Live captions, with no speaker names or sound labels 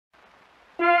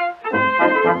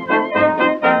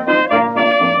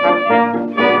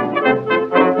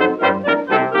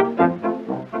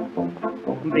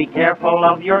careful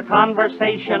of your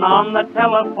conversation on the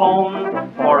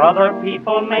telephone, for other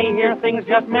people may hear things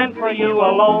just meant for you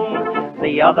alone.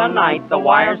 The other night the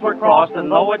wires were crossed,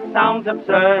 and though it sounds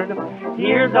absurd,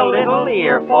 here's a little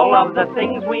earful of the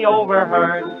things we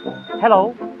overheard.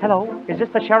 Hello? Is this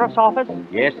the sheriff's office?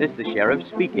 Yes, it's the sheriff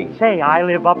speaking. Say, I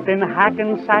live up in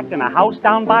Hackensack in a house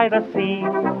down by the sea.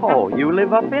 Oh, you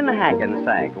live up in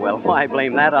Hackensack. Well, why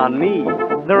blame that on me?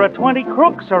 There are 20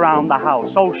 crooks around the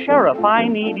house, so Sheriff, I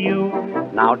need you.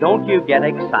 Now, don't you get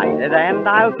excited, and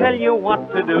I'll tell you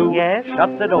what to do. Yes?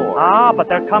 Shut the door. Ah, but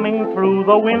they're coming through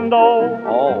the window.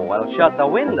 Oh, well, shut the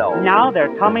window. Now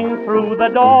they're coming through the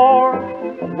door.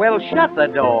 Well, shut the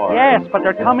door. Yes, but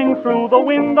they're coming through the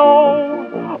window.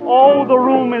 Oh, the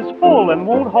room is full and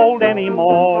won't hold any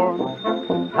more.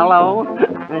 Hello?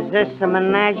 Is this a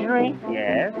menagerie?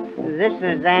 Yes? This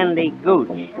is Andy Gooch.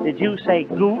 Did you say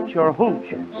gooch or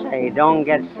hooch? Say, don't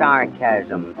get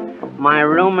sarcasm. My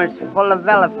room is full of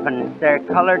elephants. They're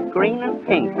colored green and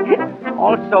pink.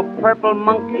 Also purple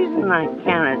monkeys, and I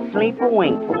can't sleep a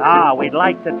wink. Ah, we'd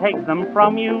like to take them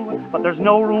from you, but there's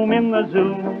no room in the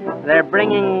zoo. They're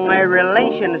bringing my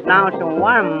relations now, so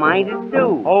what am I to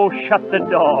do? Oh, shut the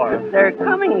door. They're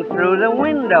coming through the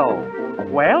window.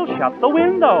 Well, shut the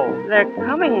window. They're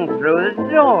coming through the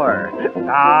door.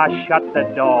 Ah, shut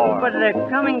the door. But they're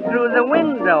coming through the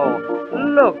window.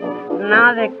 Look,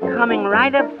 now they're coming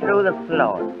right up through the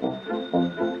floor.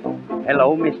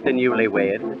 Hello, Mr.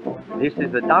 Newlywed. This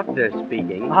is the doctor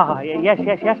speaking. Ah, yes,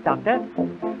 doctor.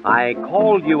 I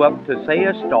called you up to say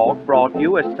a stork brought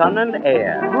you a son and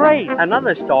heir. Great.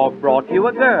 Another stork brought you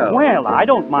a girl. Well, I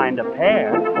don't mind a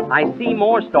pair. I see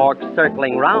more storks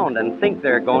circling round and think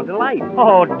they're going to light.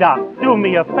 Oh, Doc, do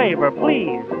me a favor,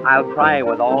 please. I'll try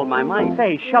with all my might.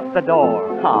 Say, shut the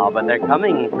door. Ah, but they're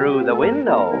coming through the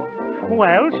window.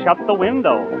 Well, shut the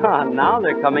window. Ah, now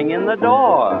they're coming in the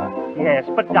door. Yes,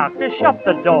 but Doctor, shut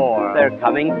the door. They're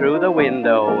coming through the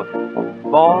window.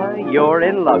 Boy, you're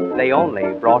in luck. They only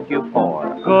brought you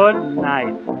 4. Good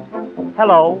night.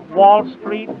 Hello, Wall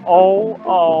Street. Oh.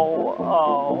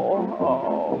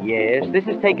 Yes, this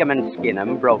is Take 'em and Skin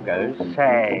 'em, brokers.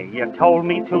 Say, you told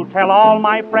me to tell all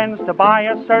my friends to buy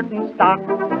a certain stock.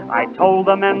 I told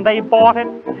them and they bought it,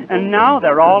 and now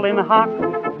they're all in hock.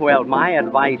 Well, my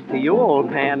advice to you, old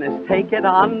man, is take it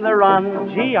on the run.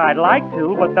 Gee, I'd like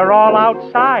to, but they're all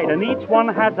outside, and each one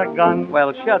has a gun.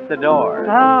 Well, shut the door.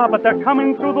 Ah, but they're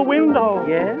coming through the window.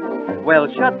 Yes? Well,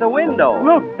 shut the window.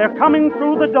 Look, they're coming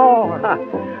through the door. Ha.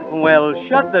 Well,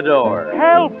 shut the door.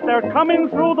 Help, they're coming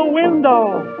through the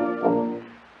window.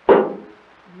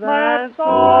 That's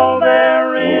all there